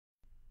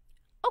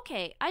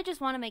okay, I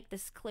just want to make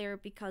this clear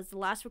because the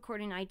last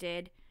recording I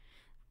did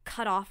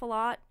cut off a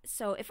lot.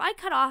 So if I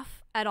cut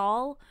off at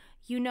all,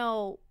 you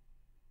know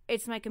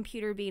it's my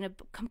computer being a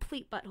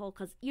complete butthole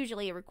because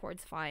usually it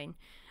records fine.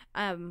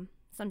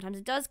 Sometimes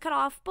it does cut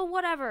off, but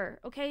whatever.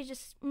 Okay,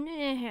 just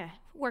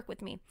work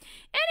with me.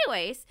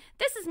 Anyways,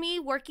 this is me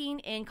working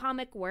in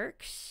Comic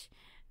Works,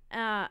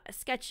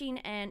 sketching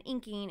and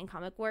inking in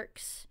Comic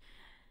Works.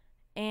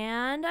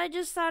 And I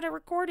just thought I'd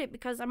record it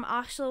because I'm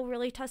also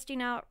really testing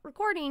out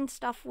recording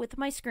stuff with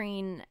my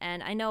screen.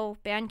 And I know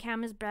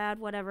Bandcam is bad,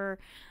 whatever.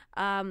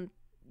 Don't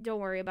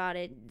worry about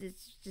it.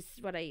 It's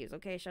just what I use.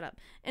 Okay, shut up.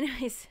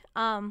 Anyways,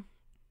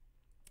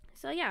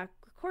 so yeah,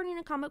 recording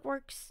in Comic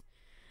Works.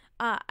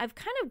 I've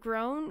kind of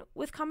grown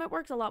with Comic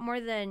Works a lot more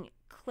than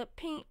Clip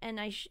Paint and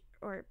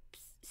or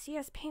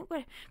CS Paint.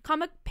 What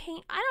Comic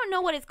Paint? I don't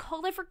know what it's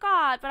called. I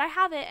forgot, but I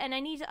have it and I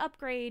need to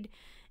upgrade.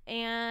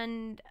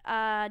 And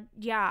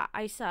yeah,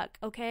 I suck.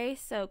 Okay,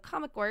 so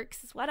Comic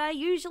Works is what I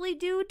usually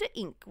do to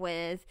ink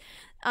with.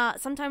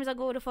 Sometimes I'll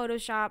go to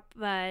Photoshop,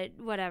 but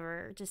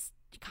whatever. Just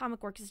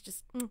Comic Works is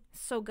just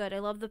so good. I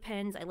love the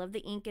pens. I love the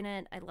ink in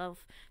it. I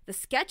love the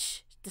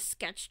sketch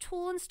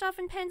tool and stuff,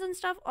 and pens and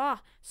stuff. Oh,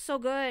 so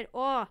good.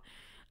 Oh,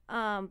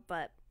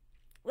 but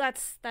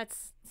that's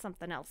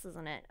something else,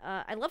 isn't it?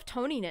 I love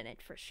toning in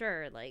it for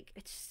sure. Like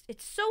it's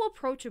so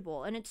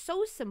approachable and it's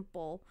so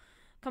simple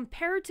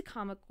compared to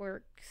Comic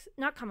Works.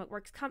 Not Comic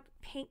Works.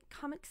 Paint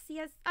Comic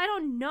CS. I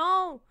don't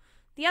know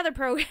the other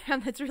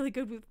program that's really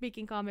good with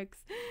making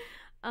comics.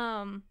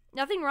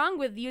 Nothing wrong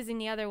with using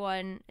the other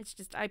one. It's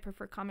just I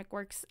prefer Comic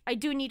Works. I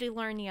do need to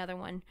learn the other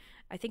one.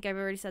 I think I've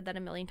already said that a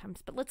million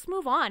times, but let's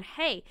move on.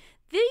 Hey,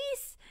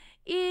 this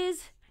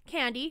is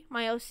Candy,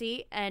 my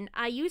OC, and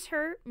I use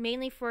her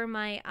mainly for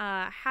my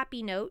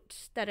happy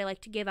notes that I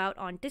like to give out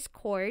on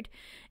Discord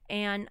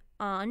and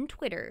on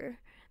Twitter,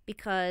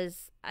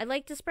 because I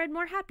like to spread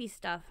more happy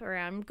stuff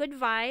around. Good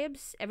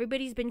vibes.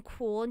 Everybody's been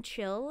cool and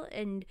chill,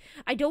 and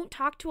I don't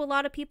talk to a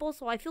lot of people,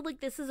 so I feel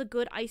like this is a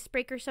good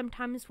icebreaker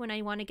sometimes when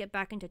I want to get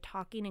back into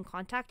talking and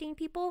contacting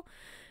people,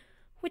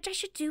 which I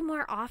should do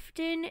more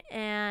often.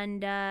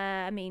 And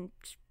I mean,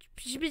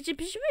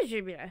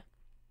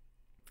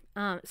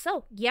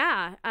 so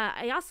yeah,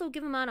 I also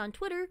give them out on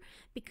Twitter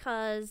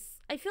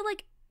because I feel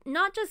like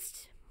not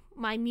just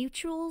my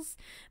mutuals,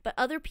 but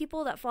other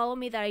people that follow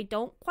me that I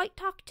don't quite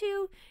talk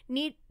to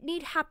need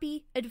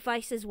happy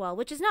advice as well,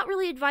 which is not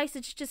really advice,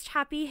 it's just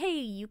happy, hey,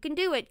 you can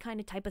do it kind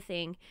of type of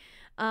thing.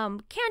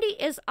 Candy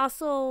is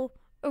also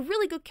a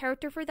really good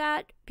character for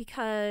that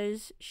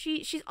because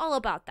she's all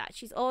about that.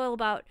 She's all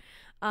about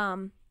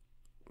trying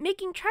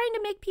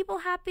to make people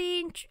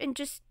happy and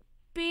just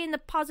being the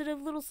positive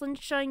little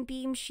sunshine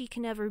beam she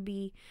can ever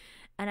be.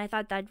 And I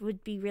thought that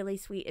would be really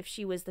sweet if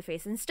she was the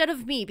face instead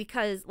of me,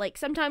 because like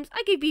sometimes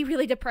I could be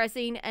really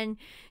depressing and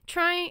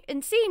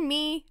seeing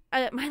me,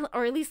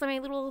 or at least my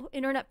little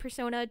internet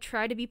persona,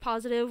 try to be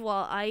positive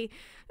while I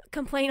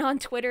complain on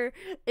Twitter.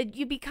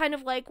 You'd be kind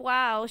of like,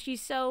 wow,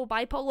 she's so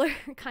bipolar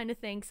kind of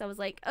thing. So I was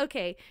like,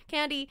 okay,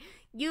 Candy,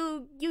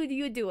 you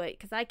do it,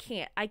 because I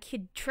can't. I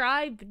could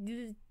try, but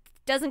it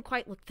doesn't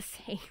quite look the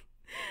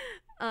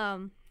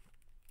same.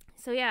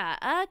 So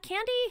yeah,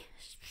 Candy.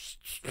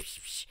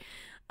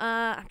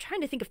 I'm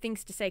trying to think of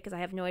things to say because I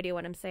have no idea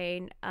what I'm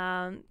saying.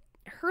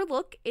 Her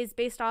look is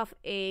based off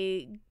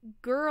a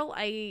girl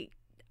I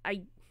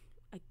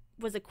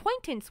was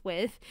acquaintance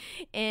with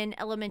in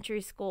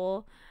elementary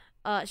school.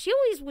 She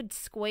always would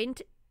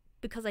squint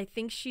because I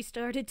think she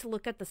started to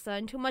look at the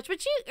sun too much.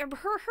 But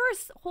her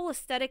whole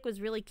aesthetic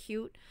was really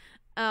cute.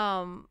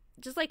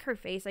 Just like her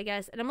face, I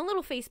guess. And I'm a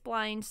little face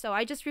blind, so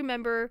I just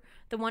remember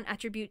the one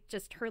attribute,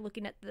 just her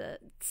looking at the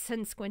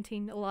sun,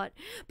 squinting a lot.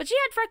 But she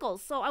had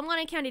freckles, so I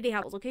wanted Candy to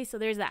have freckles, okay? So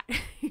there's that.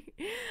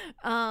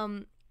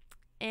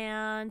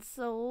 And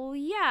so,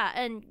 yeah.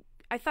 And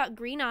I thought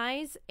green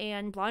eyes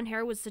and blonde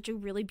hair was such a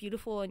really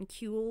beautiful and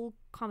cool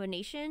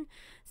combination.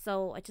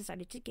 So I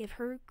decided to give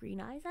her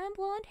green eyes and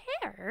blonde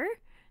hair.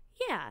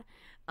 Yeah.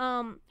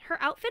 Her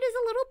outfit is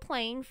a little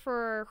plain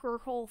for her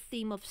whole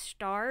theme of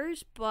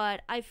stars,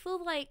 but I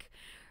feel like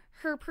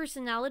her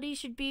personality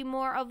should be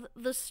more of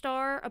the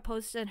star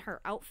opposed to her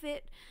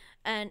outfit.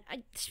 And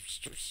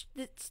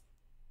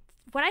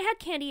when I had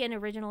Candy in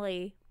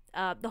originally,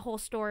 the whole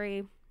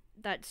story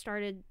that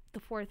started the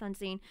fourth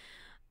unseen,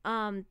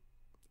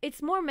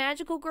 it's more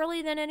magical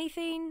girly than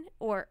anything,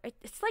 or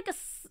it's like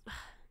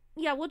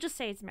yeah, we'll just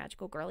say it's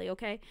magical girly,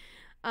 okay?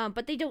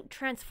 But they don't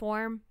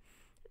transform.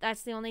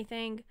 That's the only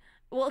thing.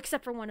 Well,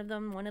 except for one of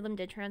them. One of them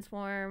did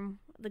transform,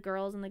 the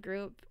girls in the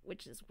group,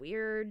 which is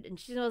weird. And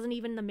she wasn't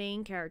even the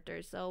main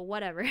character, so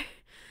whatever.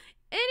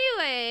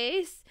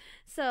 Anyways,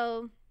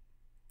 so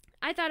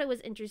I thought it was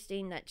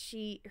interesting that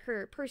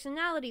her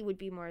personality would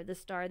be more the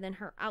star than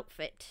her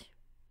outfit.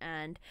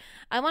 And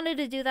I wanted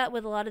to do that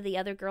with a lot of the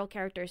other girl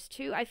characters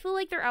too. I feel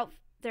like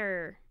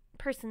their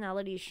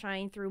personalities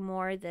shine through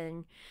more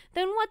than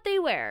what they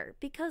wear,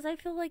 because I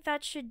feel like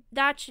that should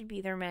be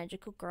their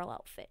magical girl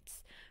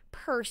outfits.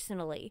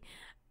 Personally,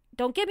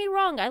 don't get me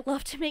wrong, I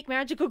love to make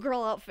magical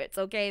girl outfits,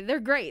 okay? They're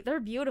great. They're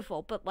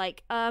beautiful. But,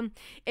 like,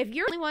 if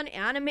you're the only one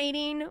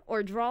animating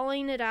or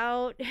drawing it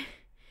out, it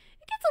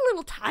gets a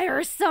little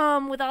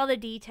tiresome with all the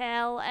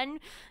detail, and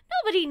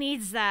nobody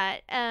needs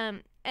that.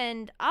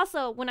 And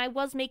also, when I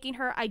was making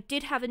her, I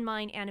did have in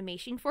mind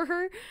animation for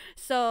her.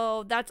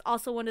 So that's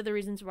also one of the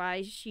reasons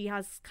why she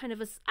has kind of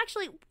a...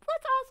 Actually,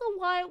 that's also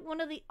why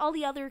all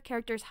the other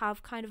characters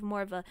have kind of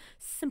more of a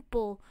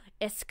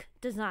simple-esque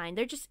design.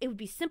 It would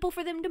be simple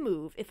for them to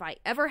move if I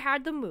ever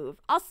had them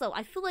move. Also,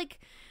 I feel like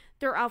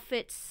their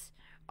outfits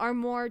are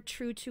more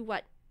true to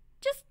what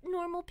just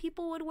normal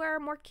people would wear,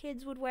 more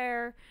kids would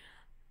wear.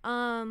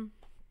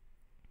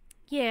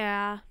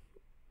 Yeah,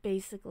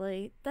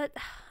 basically. That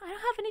I don't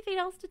have anything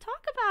else to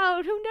talk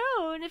about. Who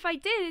knows? And if I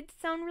did, it'd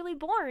sound really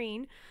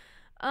boring.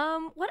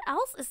 What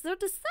else is there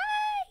to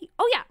say?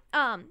 Oh yeah.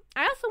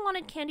 I also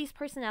wanted Candy's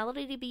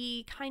personality to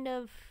be kind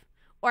of,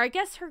 or I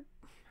guess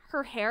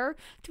her hair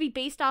to be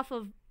based off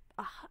of,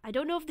 I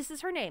don't know if this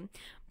is her name,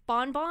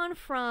 Bon Bon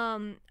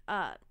from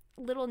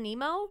Little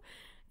Nemo,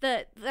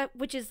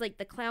 which is like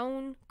the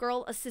clown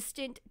girl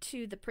assistant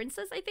to the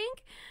princess, I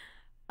think.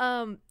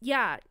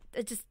 Yeah,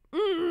 it just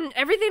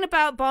everything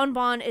about Bon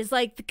Bon is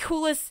like the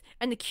coolest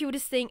and the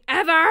cutest thing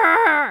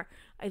ever.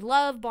 I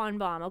love Bon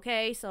Bon.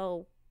 Okay,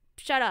 so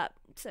shut up.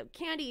 So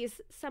Candy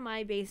is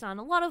semi based on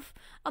a lot of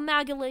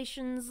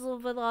amalgamations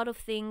of a lot of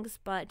things,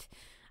 but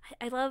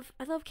I love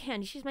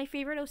Candy. She's my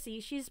favorite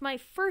OC. She's my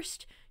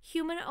first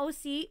human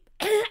OC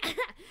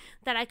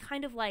that I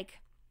kind of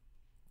like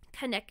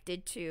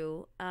connected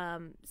to.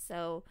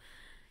 So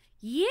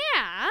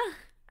yeah,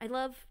 I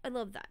love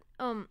that.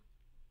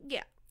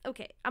 Yeah.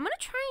 Okay, I'm gonna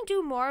try and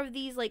do more of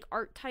these like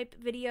art type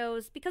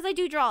videos because I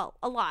do draw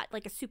a lot,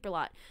 like a super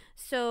lot.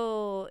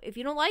 So if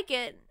you don't like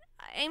it,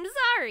 I'm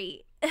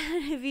sorry.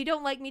 If you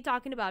don't like me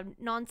talking about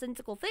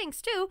nonsensical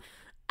things too,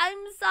 I'm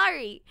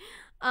sorry.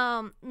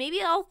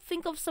 Maybe I'll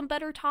think of some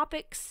better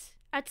topics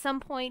at some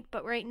point,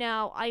 but right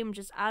now I am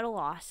just at a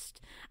loss.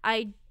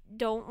 I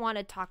don't want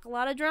to talk a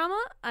lot of drama,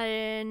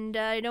 and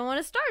I don't want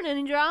to start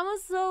any drama,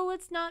 so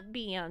let's not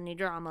be any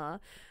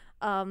drama.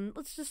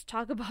 Let's just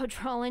talk about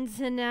drawings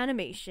and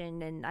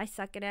animation, and I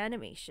suck at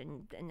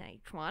animation, and I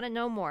want to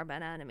know more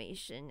about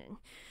animation, and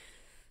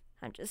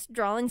I'm just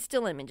drawing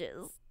still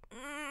images.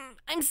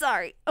 I'm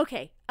sorry.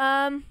 Okay,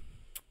 I'm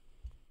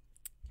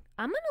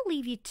gonna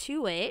leave you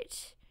to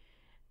it,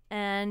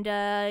 and,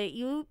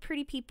 you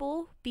pretty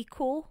people, be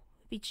cool,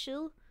 be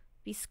chill,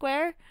 be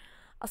square.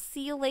 I'll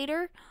see you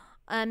later.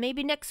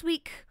 Maybe next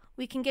week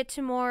we can get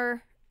to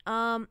more,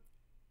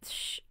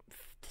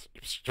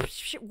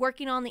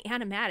 working on the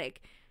animatic,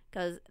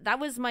 because that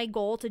was my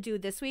goal to do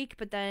this week,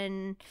 but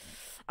then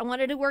I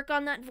wanted to work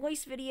on that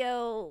voice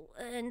video,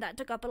 and that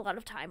took up a lot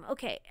of time.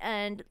 Okay,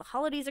 and the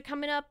holidays are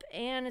coming up,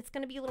 and it's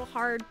gonna be a little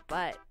hard,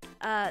 but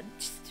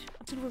just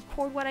I'm gonna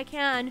record what I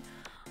can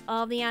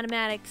of the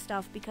animatic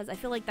stuff, because I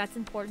feel like that's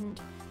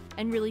important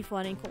and really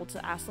fun and cool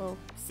to also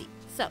see.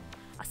 So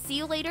I'll see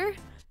you later.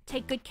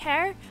 Take good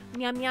care.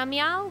 Meow meow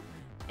meow,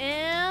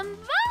 and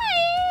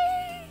bye.